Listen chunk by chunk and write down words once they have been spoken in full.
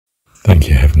Thank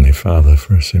you, Heavenly Father,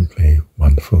 for a simply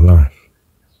wonderful life,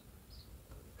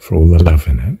 for all the love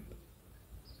in it,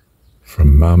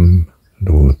 from Mum and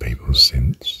all the people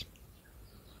since,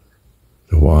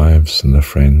 the wives and the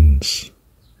friends,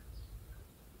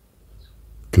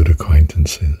 good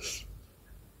acquaintances,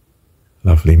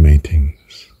 lovely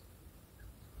meetings,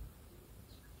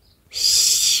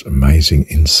 amazing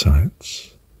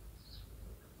insights,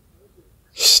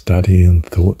 study and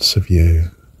thoughts of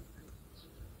you,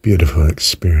 beautiful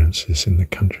experiences in the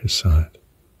countryside,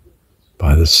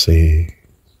 by the sea,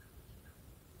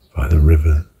 by the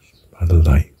rivers, by the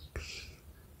lakes.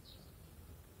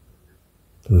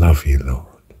 Love you,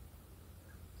 Lord.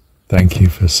 Thank you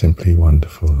for simply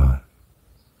wonderful life.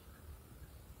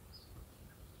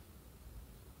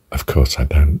 Of course, I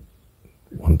don't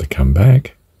want to come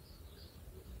back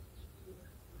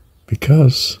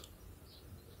because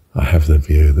I have the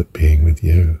view that being with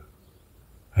you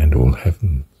and all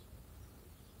heaven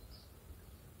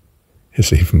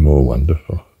is even more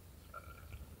wonderful.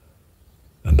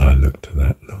 And I look to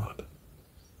that, Lord,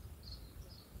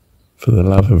 for the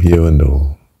love of you and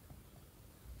all.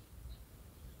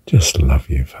 Just love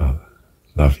you, Father.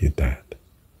 Love you, Dad.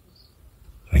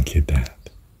 Thank you, Dad.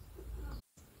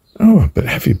 Oh, but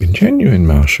have you been genuine,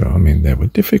 Marshall? I mean, there were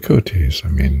difficulties. I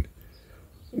mean,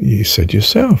 you said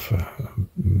yourself,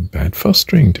 bad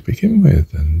fostering to begin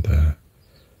with, and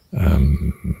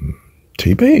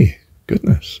TB,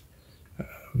 goodness.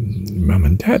 Mum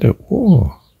and Dad at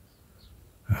war.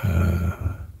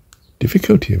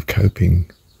 Difficulty of coping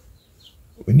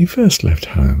when you first left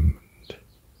home. And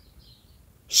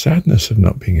sadness of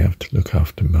not being able to look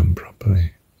after Mum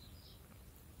properly.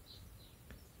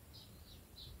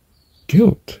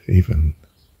 Guilt, even,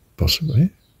 possibly.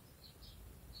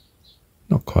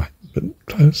 Not quite, but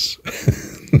close.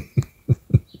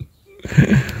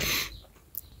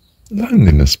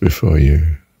 Loneliness before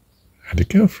you had a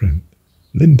girlfriend,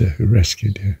 Linda, who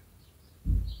rescued you.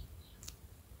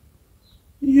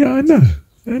 Yeah, I know.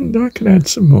 And I can add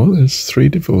some more. There's 3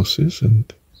 divorces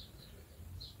and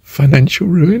financial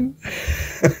ruin.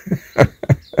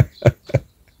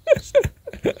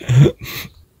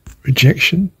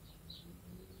 Rejection.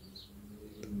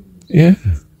 Yeah.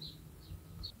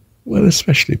 Well,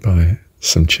 especially by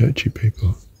some churchy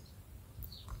people.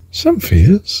 Some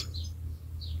fears.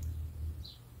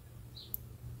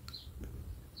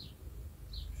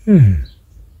 Yeah,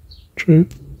 true.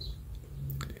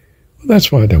 Well,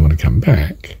 that's why I don't want to come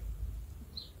back.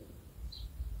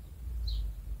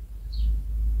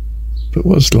 But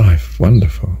was life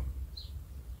wonderful?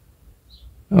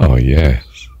 Oh,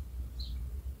 yes.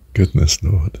 Goodness,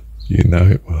 Lord, you know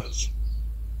it was.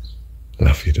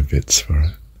 Love you to bits for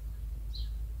it.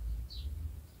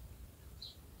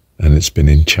 And it's been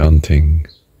enchanting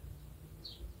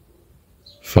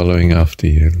following after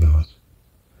you, Lord.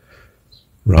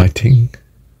 Writing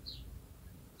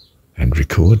and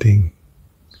recording.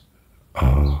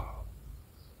 Oh,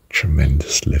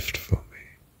 tremendous lift for me.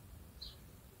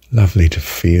 Lovely to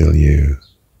feel you,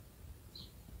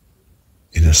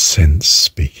 in a sense,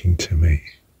 speaking to me.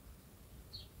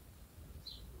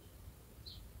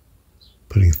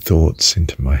 Putting thoughts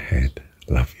into my head.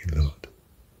 Love you, Lord.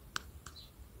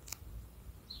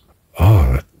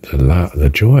 Oh, the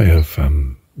joy of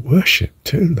worship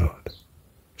too, Lord.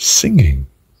 Singing.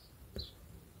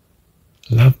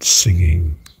 Loved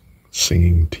singing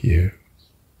to you.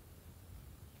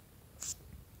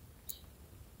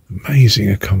 Amazing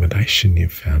accommodation you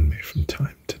found me from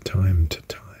time to time to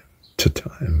time to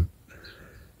time.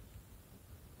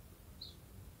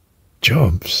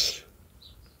 Jobs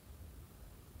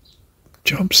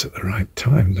at the right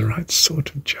time, the right sort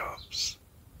of jobs.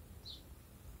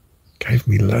 Gave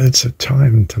me loads of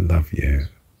time to love you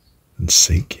and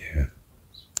seek you.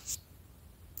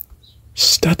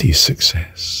 Study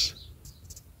success.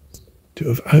 To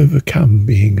have overcome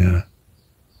being a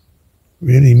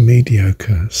really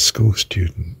mediocre school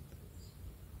student.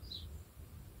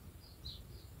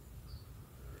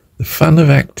 The fun of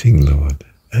acting, Lord,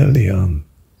 early on.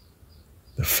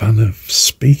 The fun of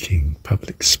speaking,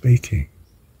 public speaking.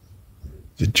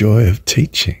 The joy of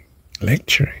teaching,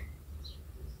 lecturing,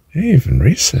 even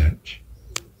research.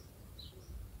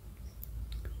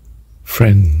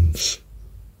 Friends.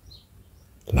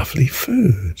 Lovely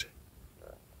food.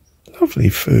 Lovely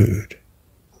food.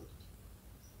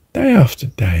 Day after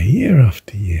day, year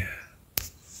after year.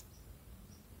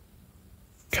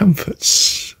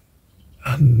 Comforts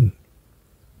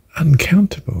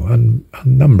uncountable,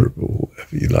 unnumberable,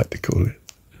 whatever you like to call it.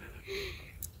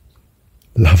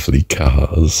 Lovely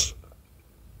cars.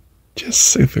 Just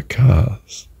super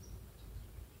cars.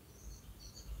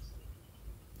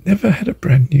 Never had a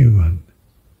brand new one.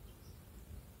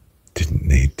 Didn't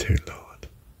need to, Lord.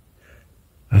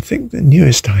 I think the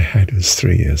newest I had was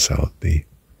 3 years old. The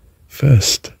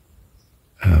first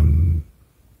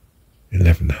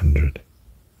 1100.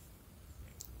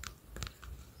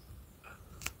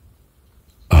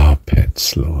 Our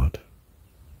pets, Lord.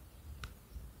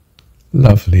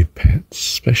 Lovely pets,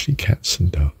 especially cats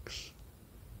and dogs.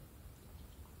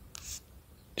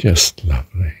 Just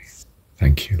lovely.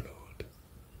 Thank you, Lord.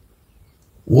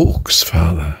 Walks,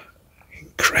 Father.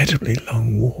 Incredibly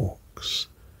long walks.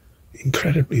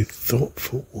 Incredibly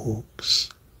thoughtful walks.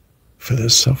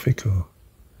 Philosophical.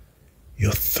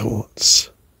 Your thoughts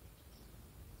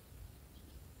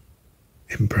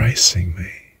embracing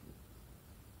me.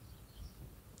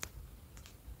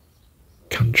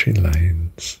 Country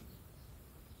lanes.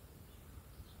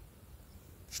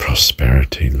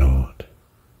 Prosperity, Lord.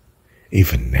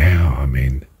 Even now, I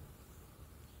mean,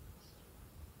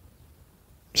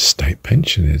 state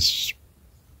pension is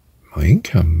my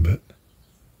income, but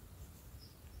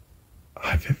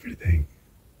I have everything.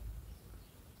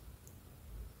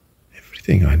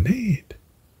 Everything I need.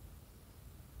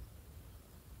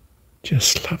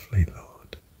 Just lovely,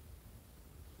 Lord.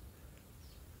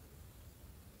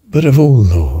 But of all,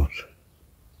 Lord,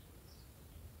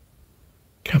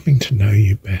 coming to know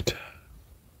you better.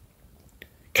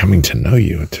 Coming to know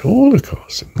you at all, of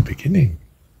course, in the beginning.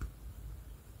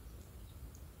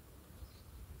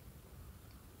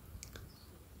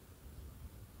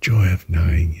 Joy of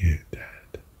knowing you,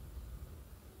 Dad.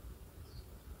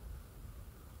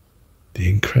 The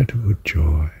incredible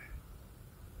joy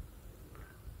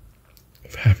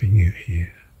of having you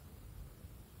here,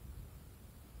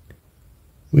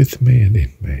 with me and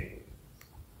in me,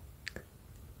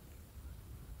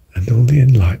 and all the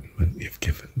enlightenment you've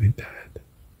given me, Dad.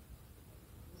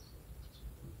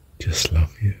 Just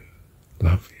love you,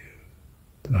 love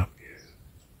you, love you.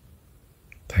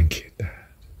 Thank you, Dad.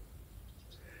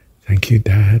 Thank you,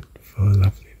 Dad, for a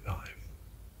lovely life.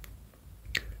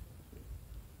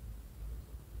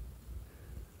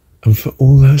 And for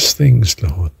all those things,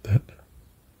 Lord, that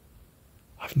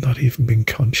I've not even been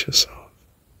conscious of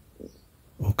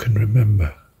or can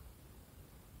remember.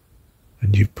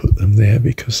 And you put them there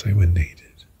because they were needed.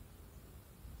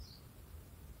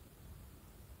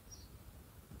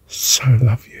 So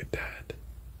love you, Dad.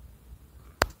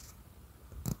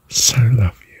 So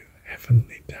love you,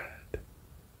 Heavenly Dad.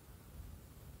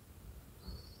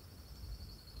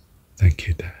 Thank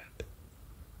you, Dad.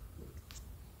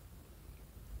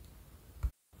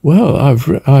 Well,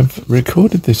 I've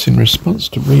recorded this in response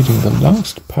to reading the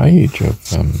last page of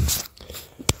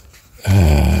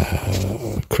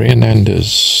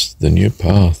Kriyananda's The New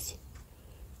Path.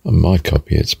 On my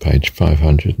copy, it's page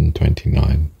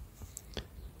 529.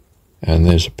 And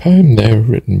there's a poem there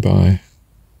written by,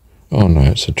 oh no,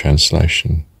 it's a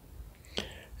translation.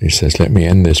 He says, let me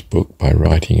end this book by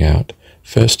writing out,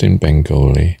 first in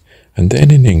Bengali and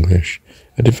then in English,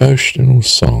 a devotional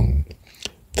song.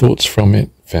 Thoughts from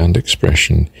it found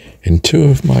expression in two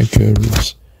of my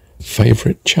guru's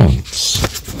favourite chants.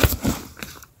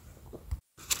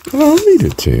 Well, I'll read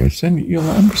it to you, and then you'll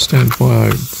understand why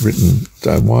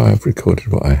I've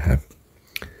recorded what I have.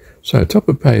 So, top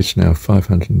of page now,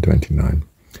 529.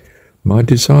 My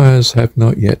desires have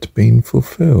not yet been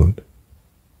fulfilled.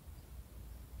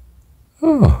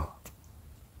 Ah.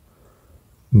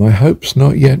 My hopes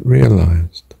not yet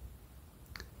realized.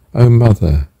 O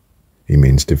Mother, he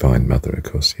means Divine Mother, of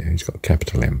course, yeah, he's got a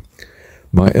capital M.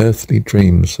 My earthly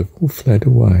dreams have all fled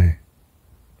away.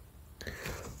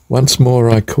 Once more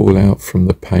I call out from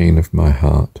the pain of my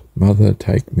heart, Mother,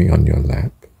 take me on your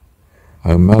lap.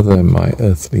 O Mother, my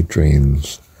earthly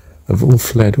dreams have all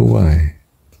fled away.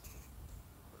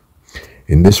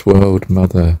 In this world,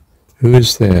 Mother, who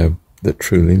is there that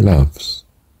truly loves?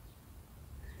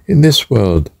 In this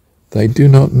world, they do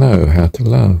not know how to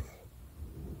love.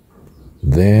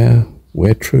 There,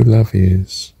 where true love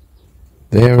is,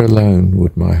 there alone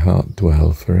would my heart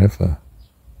dwell forever.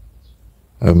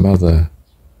 O Mother,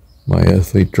 my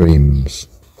earthly dreams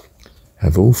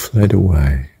have all fled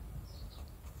away.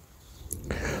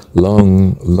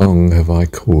 Long, long have I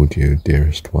called you,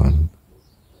 dearest one.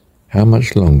 How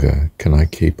much longer can I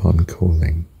keep on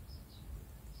calling?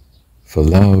 For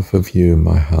love of you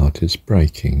my heart is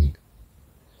breaking.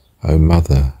 O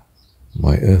Mother,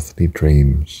 my earthly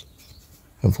dreams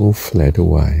have all fled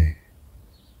away.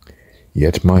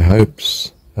 Yet my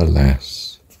hopes,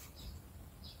 alas,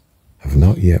 have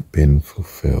not yet been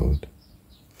fulfilled.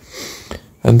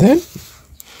 And then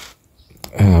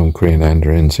Kriyananda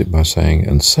ends it by saying,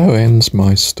 and so ends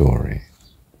my story.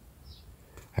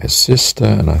 a sister,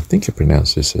 and I think I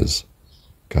pronounce this as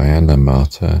Guyana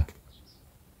Mata,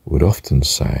 would often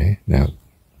say, now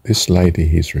this lady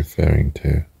he's referring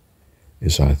to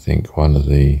is, I think, one of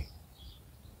the,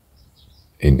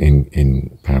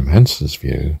 in Paramhansa's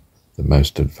view, the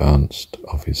most advanced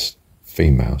of his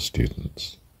female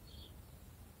students.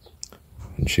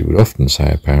 And she would often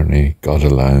say, apparently, God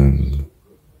alone,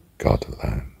 God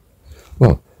alone.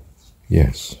 Well,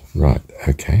 yes, right,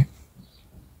 okay.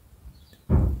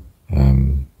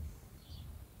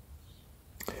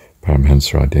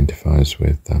 Paramhansa identifies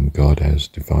with God as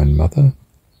Divine Mother,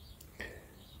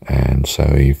 and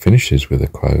so he finishes with a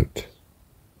quote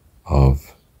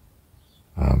of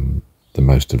the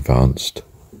most advanced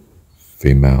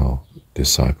female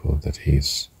disciple that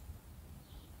he's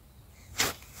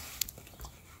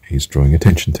drawing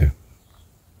attention to.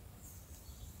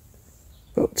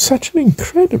 But such an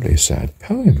incredibly sad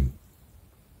poem.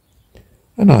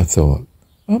 And I thought,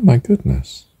 oh my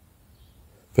goodness.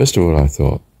 First of all, I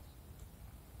thought,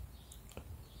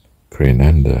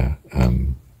 Kriyananda,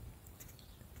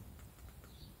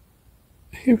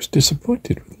 he was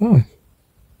disappointed with life.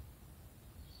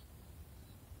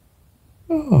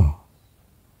 Oh.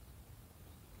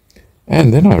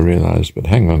 And then I realized, but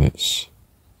hang on, it's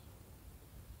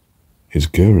his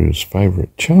guru's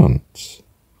favourite chants.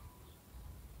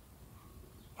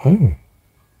 Oh.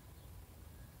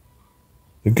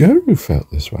 The guru felt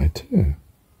this way too.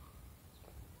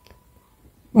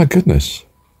 My goodness.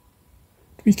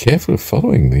 Be careful of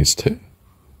following these two.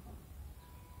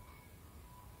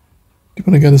 Do you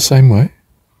want to go the same way?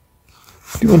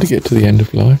 Do you want to get to the end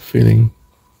of life feeling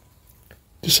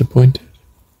disappointed?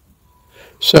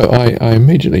 So I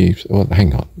immediately, well,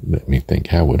 hang on, let me think,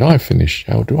 how would I finish?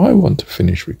 How do I want to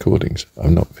finish recordings?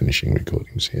 I'm not finishing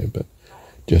recordings here, but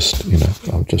just,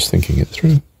 I'm just thinking it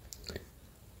through.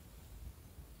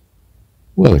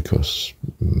 Well, of course,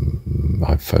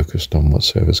 I've focused on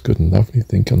whatsoever's good and lovely,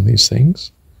 think on these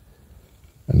things.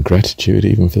 And gratitude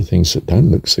even for things that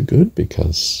don't look so good,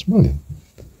 because, well,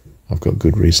 I've got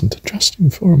good reason to trust him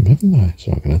for them, haven't I?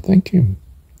 So I'm going to thank him.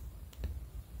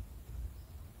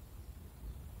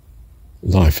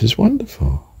 Life is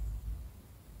wonderful.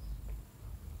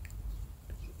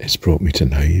 It's brought me to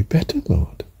know you better,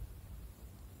 Lord.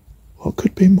 What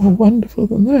could be more wonderful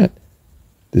than that?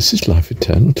 This is life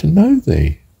eternal, to know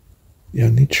thee, the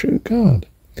only true God,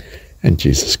 and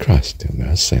Jesus Christ, whom thou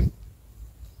hast sent.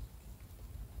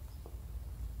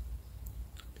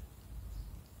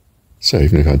 So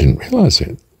even if I didn't realize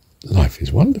it, life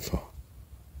is wonderful.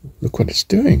 Look what it's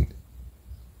doing.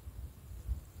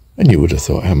 And you would have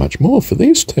thought, how much more for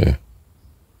these two?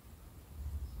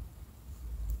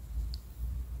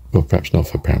 Well, perhaps not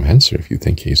for Paramhansa, if you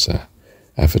think he's an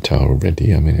avatar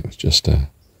already. I mean, it was just no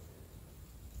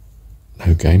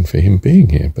gain for him being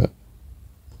here, but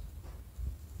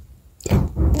I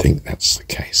don't think that's the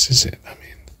case, is it? I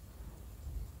mean,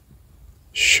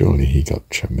 surely he got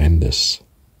tremendous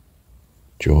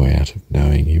joy out of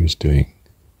knowing he was doing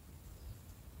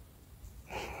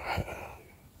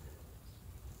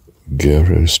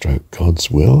Guru stroke God's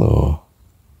will,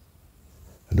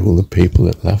 and all the people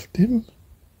that loved him.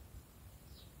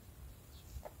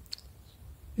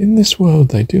 In this world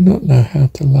they do not know how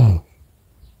to love.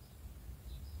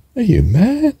 Are you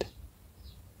mad?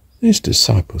 These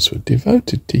disciples were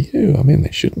devoted to you. I mean,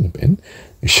 they shouldn't have been.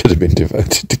 They should have been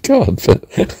devoted to God, but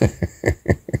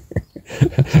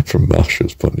from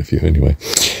Marshall's point of view anyway.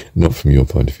 Not from your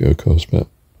point of view, of course, but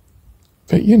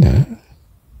you know,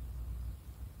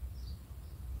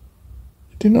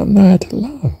 they do not know how to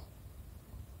love.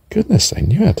 Goodness, they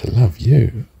knew how to love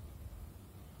you.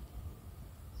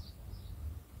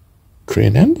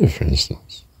 Kriyananda, for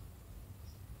instance.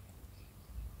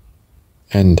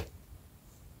 And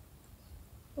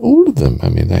all of them, I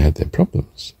mean, they had their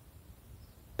problems.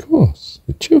 Of course,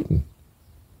 the children.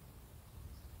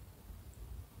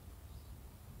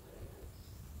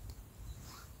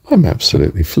 I'm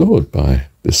absolutely floored by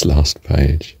this last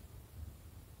page.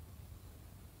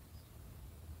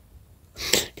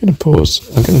 I'm going to pause.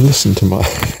 I'm going to listen to my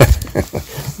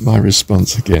my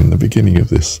response again, the beginning of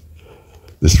this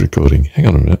recording. Hang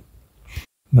on a minute.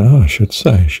 No, I should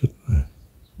say, shouldn't I?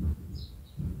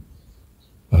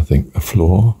 I think a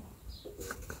flaw,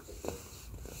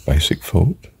 basic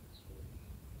fault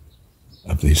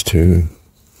of these two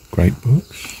great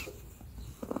books.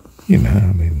 You know,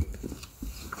 I mean,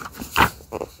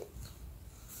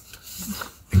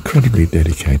 incredibly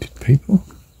dedicated people,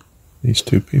 these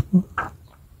two people.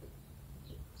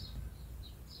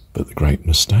 But the great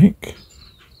mistake,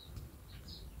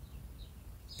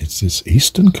 it's this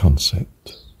Eastern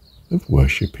concept of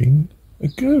worshipping a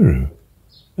guru,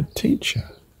 a teacher.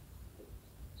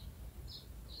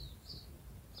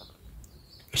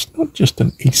 It's not just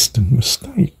an Eastern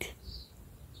mistake.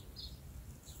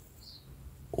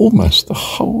 Almost the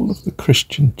whole of the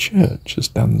Christian church has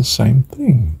done the same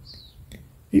thing.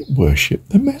 It worshipped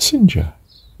the messenger,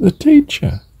 the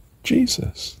teacher,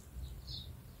 Jesus.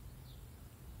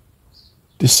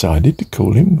 Decided to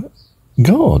call him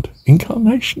God,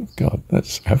 incarnation of God.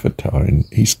 That's avatar in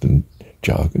Eastern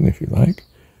jargon, if you like.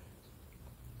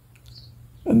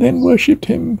 And then worshipped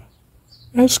him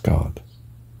as God.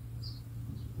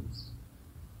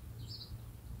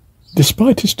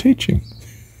 Despite his teaching.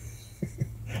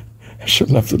 I shall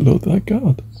love the Lord thy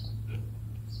God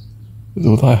with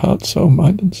all thy heart, soul,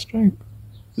 mind, and strength.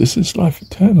 This is life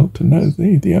eternal, to know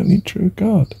thee, the only true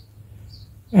God,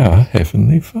 our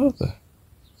heavenly Father.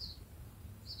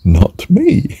 Not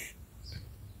me.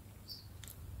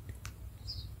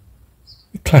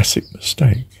 The classic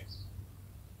mistake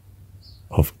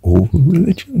of all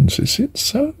religions, is it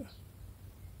so?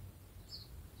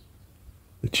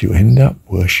 That you end up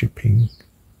worshipping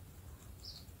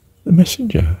the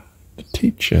messenger, the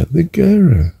teacher, the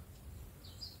guru.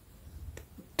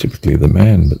 Typically the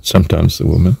man, but sometimes the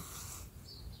woman.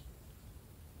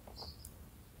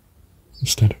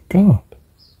 Instead of God.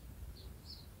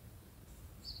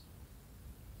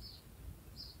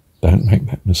 Don't make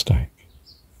that mistake.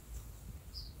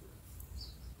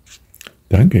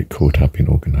 Don't get caught up in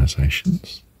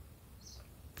organisations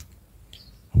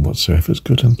and whatsoever is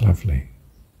good and lovely.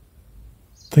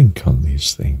 Think on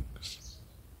these things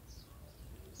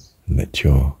and let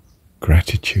your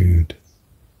gratitude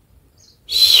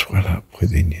swell up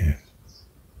within you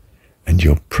and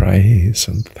your praise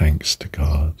and thanks to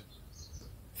God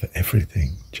for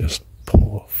everything just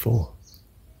pour forth,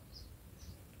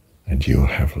 and you'll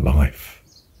have life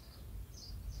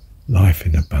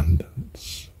in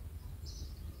abundance,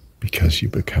 because you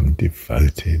become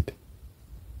devoted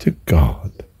to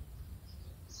God,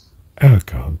 our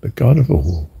God, the God of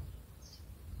all,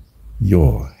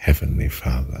 your Heavenly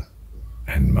Father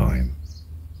and mine,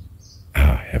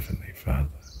 our Heavenly Father.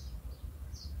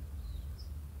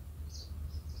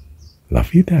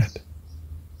 Love you, Dad.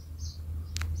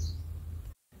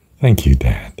 Thank you,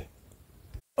 Dad.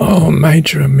 Oh,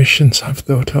 major omissions I've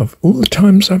thought of. All the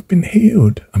times I've been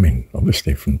healed. I mean,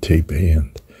 obviously from TB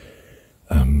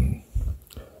and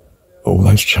all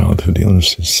those childhood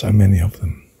illnesses, so many of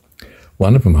them.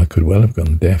 One of them I could well have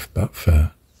gone deaf, but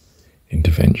for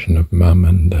intervention of Mum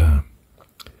and a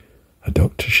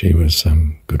doctor she was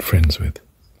good friends with.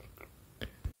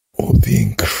 All the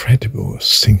incredible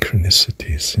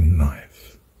synchronicities in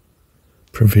life,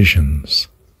 provisions,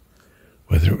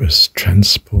 whether it was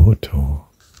transport or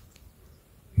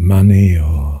money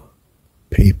or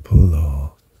people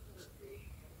or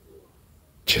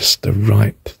just the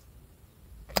right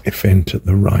event at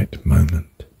the right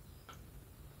moment.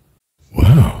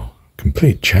 Wow,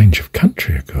 complete change of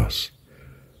country, of course,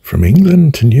 from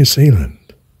England to New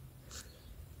Zealand.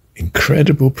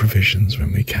 Incredible provisions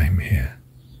when we came here,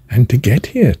 and to get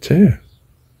here too.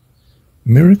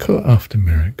 Miracle after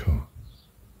miracle.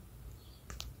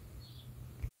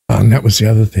 And that was the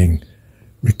other thing,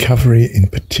 recovery in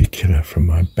particular from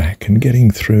my back and getting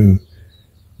through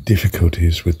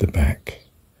difficulties with the back.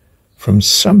 From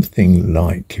something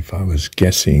like, if I was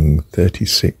guessing,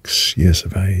 36 years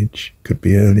of age, could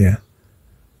be earlier.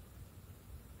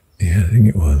 Yeah, I think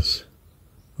it was.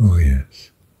 Oh,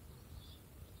 yes.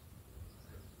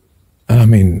 I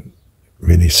mean,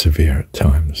 really severe at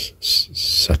times.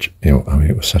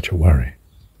 It was such a worry.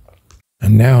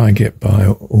 And now I get by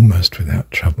almost without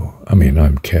trouble. I mean,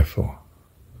 I'm careful.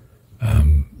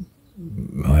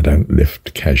 I don't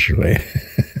lift casually.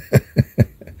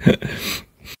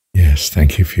 Yes,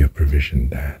 thank you for your provision,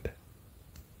 Dad.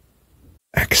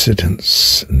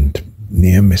 Accidents and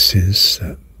near misses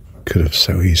that could have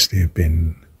so easily have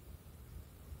been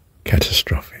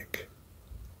catastrophic.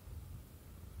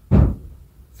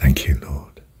 Thank you,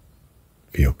 Lord,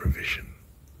 for your provision.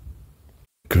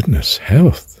 Goodness,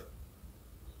 health.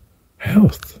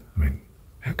 Health. I mean,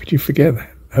 how could you forget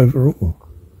that overall?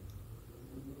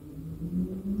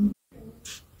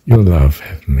 Your love,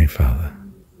 Heavenly Father,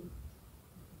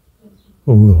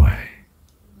 all the way.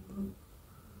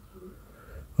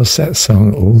 What's that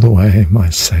song? All the way my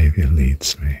Saviour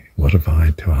leads me. What have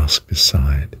I to ask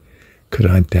beside? Could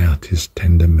I doubt his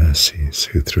tender mercies,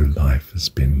 who through life has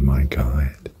been my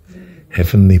guide?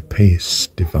 Heavenly peace,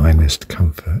 divinest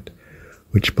comfort,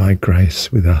 which by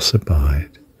grace with us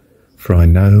abide. For I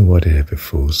know whate'er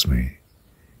befalls me,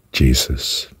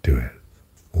 Jesus doeth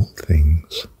all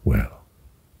things well.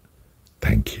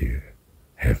 Thank you,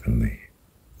 Heavenly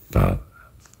Father.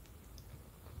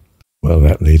 Well,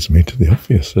 that leads me to the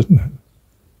obvious, doesn't it?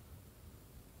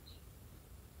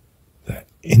 That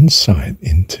insight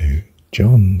into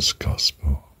John's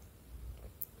Gospel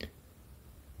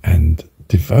and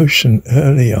devotion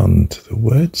early on to the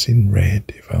words in red,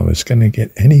 if I was going to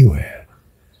get anywhere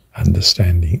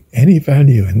understanding any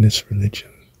value in this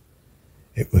religion,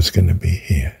 it was going to be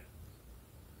here.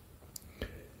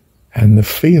 And the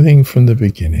feeling from the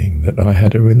beginning that I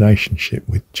had a relationship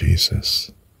with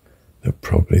Jesus that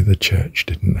probably the church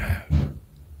didn't have.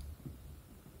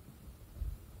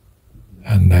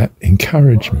 And that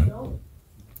encouragement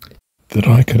that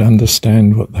I could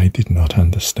understand what they did not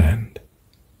understand.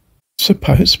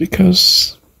 Suppose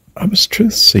because I was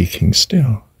truth-seeking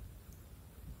still.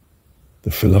 The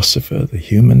philosopher, the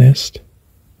humanist,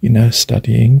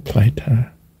 studying Plato.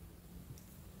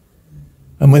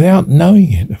 And without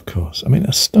knowing it, of course. I mean,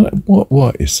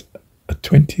 what is a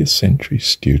 20th century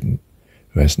student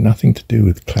who has nothing to do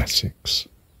with classics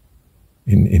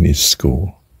in his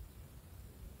school,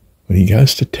 when he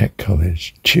goes to tech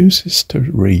college, chooses to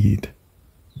read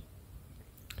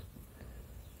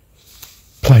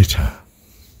Plato?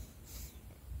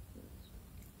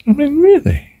 I mean,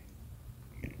 really?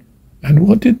 And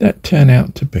what did that turn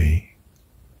out to be?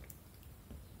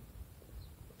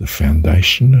 The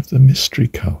foundation of the mystery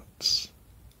cults.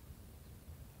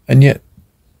 And yet,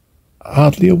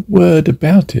 hardly a word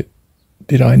about it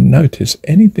did I notice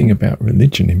anything about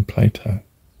religion in Plato.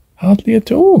 Hardly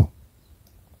at all.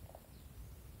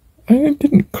 And it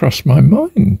didn't cross my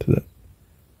mind that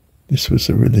this was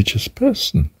a religious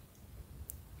person.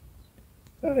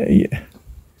 Yeah.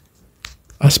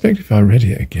 I expect if I read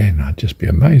it again, I'd just be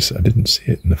amazed that I didn't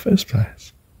see it in the first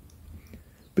place.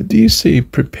 But do you see,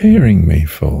 preparing me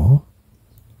for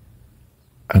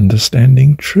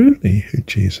understanding truly who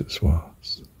Jesus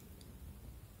was?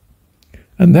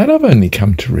 And that I've only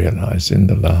come to realise in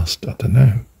the last, I don't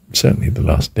know, certainly the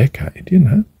last decade,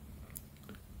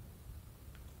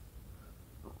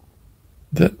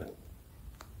 that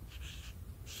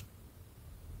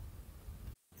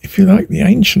if you like the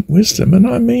ancient wisdom, and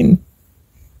I mean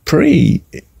pre-Egypt,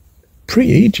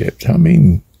 I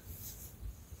mean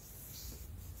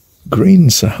Green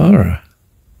Sahara,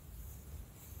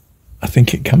 I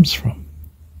think it comes from.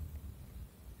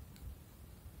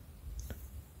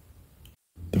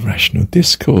 The rational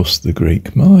discourse, the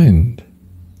Greek mind.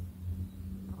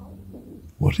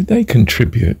 What did they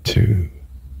contribute to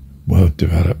world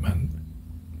development?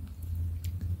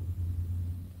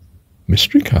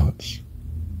 Mystery cults.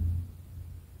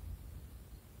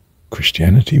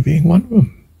 Christianity being one of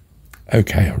them.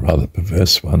 Okay, a rather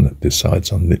perverse one that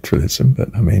decides on literalism,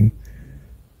 but I mean,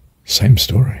 same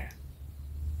story.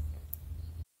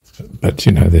 But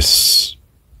this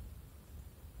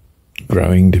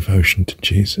growing devotion to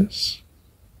Jesus,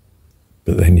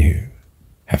 but then you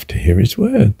have to hear his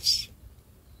words.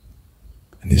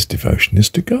 And his devotion is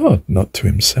to God, not to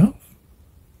himself.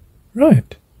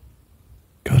 Right.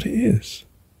 God it is.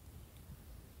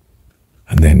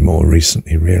 And then more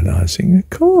recently realizing, of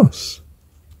course,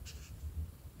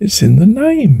 it's in the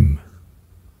name.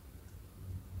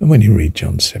 And when you read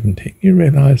John 17, you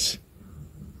realize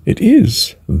it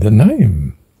is the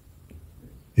name.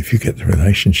 If you get the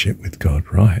relationship with God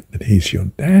right, that he's your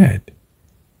dad,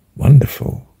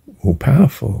 wonderful,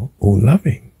 all-powerful,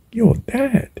 all-loving, your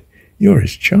dad, you're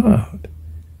his child.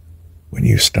 When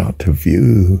you start to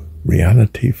view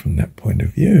reality from that point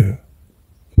of view,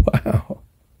 wow,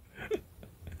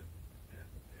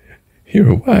 you're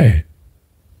away.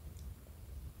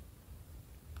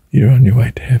 You're on your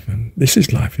way to heaven. This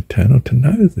is life eternal, to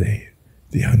know thee,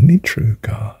 the only true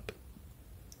God,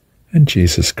 and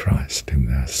Jesus Christ whom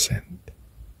thou hast sent.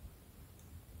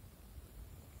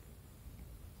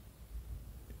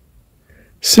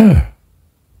 So,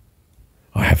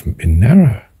 I haven't been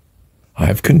narrow. I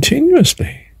have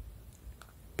continuously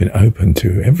been open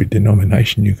to every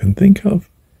denomination you can think of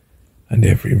and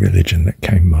every religion that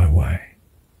came my way,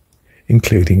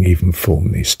 including even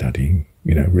formally studying,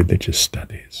 religious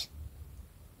studies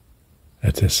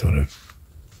at a sort of,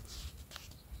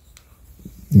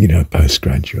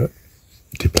 postgraduate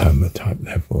diploma type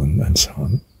level and so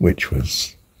on, which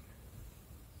was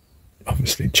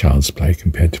obviously child's play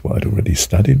compared to what I'd already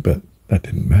studied, but that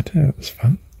didn't matter, it was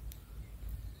fun.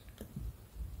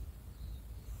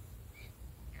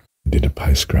 I did a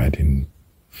postgrad in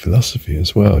philosophy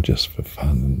as well, just for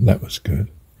fun, and that was good.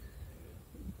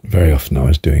 Very often I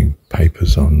was doing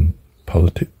papers on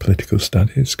political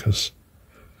studies, because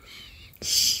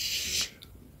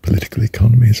political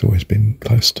economy has always been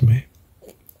close to me.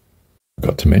 I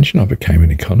got to mention I became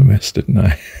an economist, didn't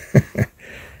I?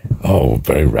 Oh,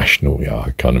 very rational we are,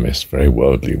 economists, very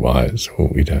worldly wise. Oh,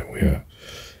 we're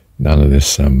none of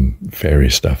this fairy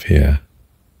stuff here.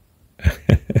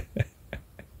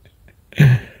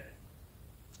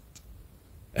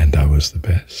 And I was the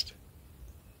best.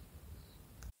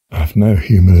 I've no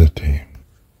humility.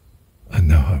 I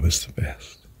know I was the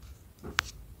best.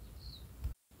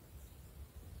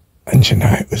 And you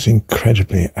know, it was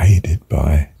incredibly aided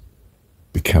by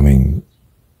becoming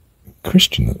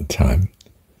Christian at the time.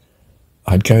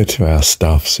 I'd go to our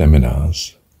staff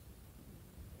seminars,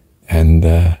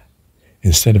 and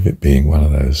instead of it being one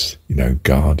of those, you know,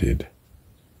 guarded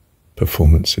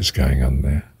performances going on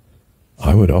there,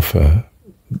 I would offer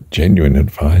genuine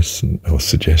advice or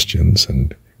suggestions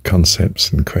and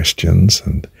concepts and questions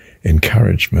and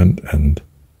encouragement and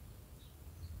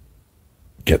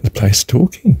get the place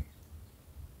talking.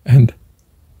 And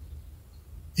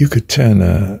you could turn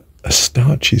a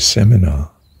starchy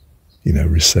seminar, you know,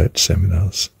 research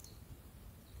seminars,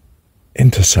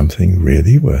 into something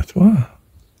really worthwhile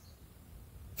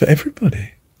for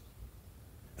everybody.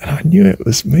 And I knew it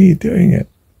was me doing it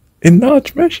in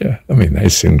large measure. I mean, they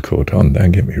soon caught on,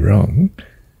 don't get me wrong.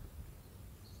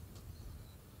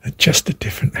 But just a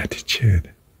different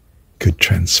attitude could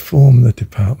transform the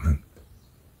department.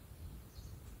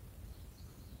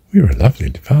 We were a lovely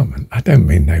department. I don't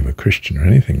mean they were Christian or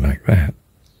anything like that.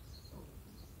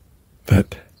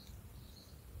 But,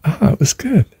 it was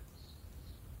good.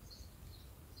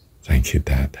 Thank you,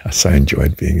 Dad. I so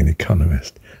enjoyed being an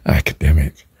economist,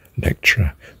 academic,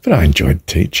 lecturer. But I enjoyed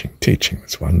teaching. Teaching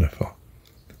was wonderful.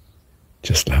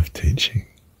 Just loved teaching.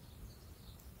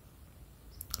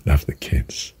 Loved the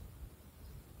kids.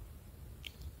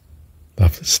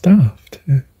 Loved the staff,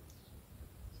 too.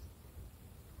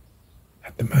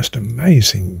 Had the most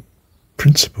amazing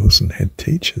principals and head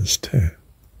teachers, too.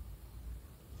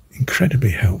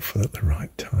 Incredibly helpful at the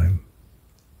right time.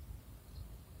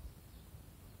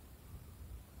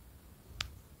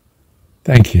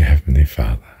 Thank you, Heavenly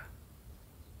Father.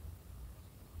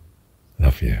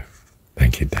 Love you.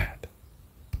 Thank you, Dad.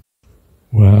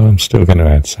 Well, I'm still going to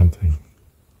add something.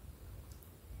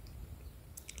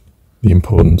 The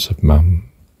importance of Mum.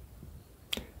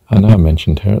 I know I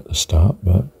mentioned her at the start,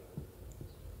 but,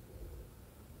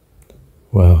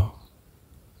 well,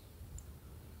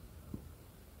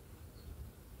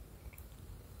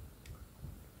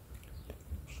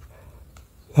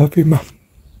 love you, Mum.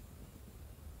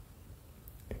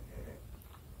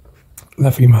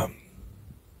 Love you, Mum.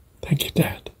 Thank you,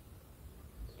 Dad.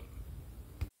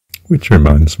 Which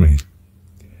reminds me,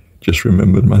 just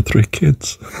remembered my 3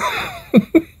 kids.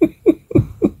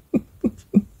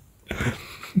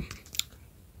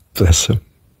 Bless them.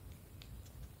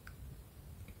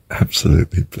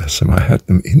 Absolutely bless them. I had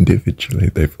them individually.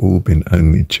 They've all been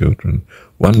only children,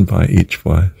 one by each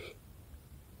wife.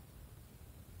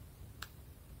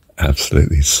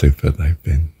 Absolutely super they've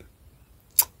been.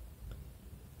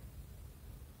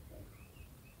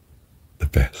 The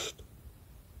best.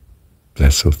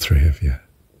 Bless all 3 of you.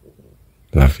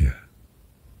 Love you.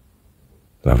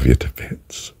 Love you to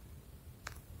bits.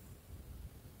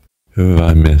 Who have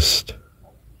I missed?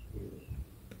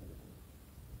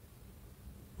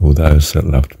 All those that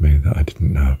loved me that I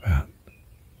didn't know about.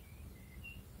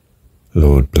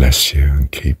 Lord bless you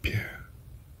and keep you,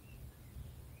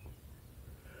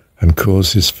 and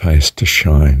cause his face to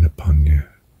shine upon you,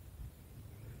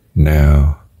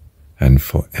 now and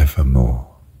forevermore.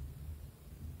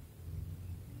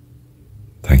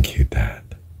 Thank you, Dad.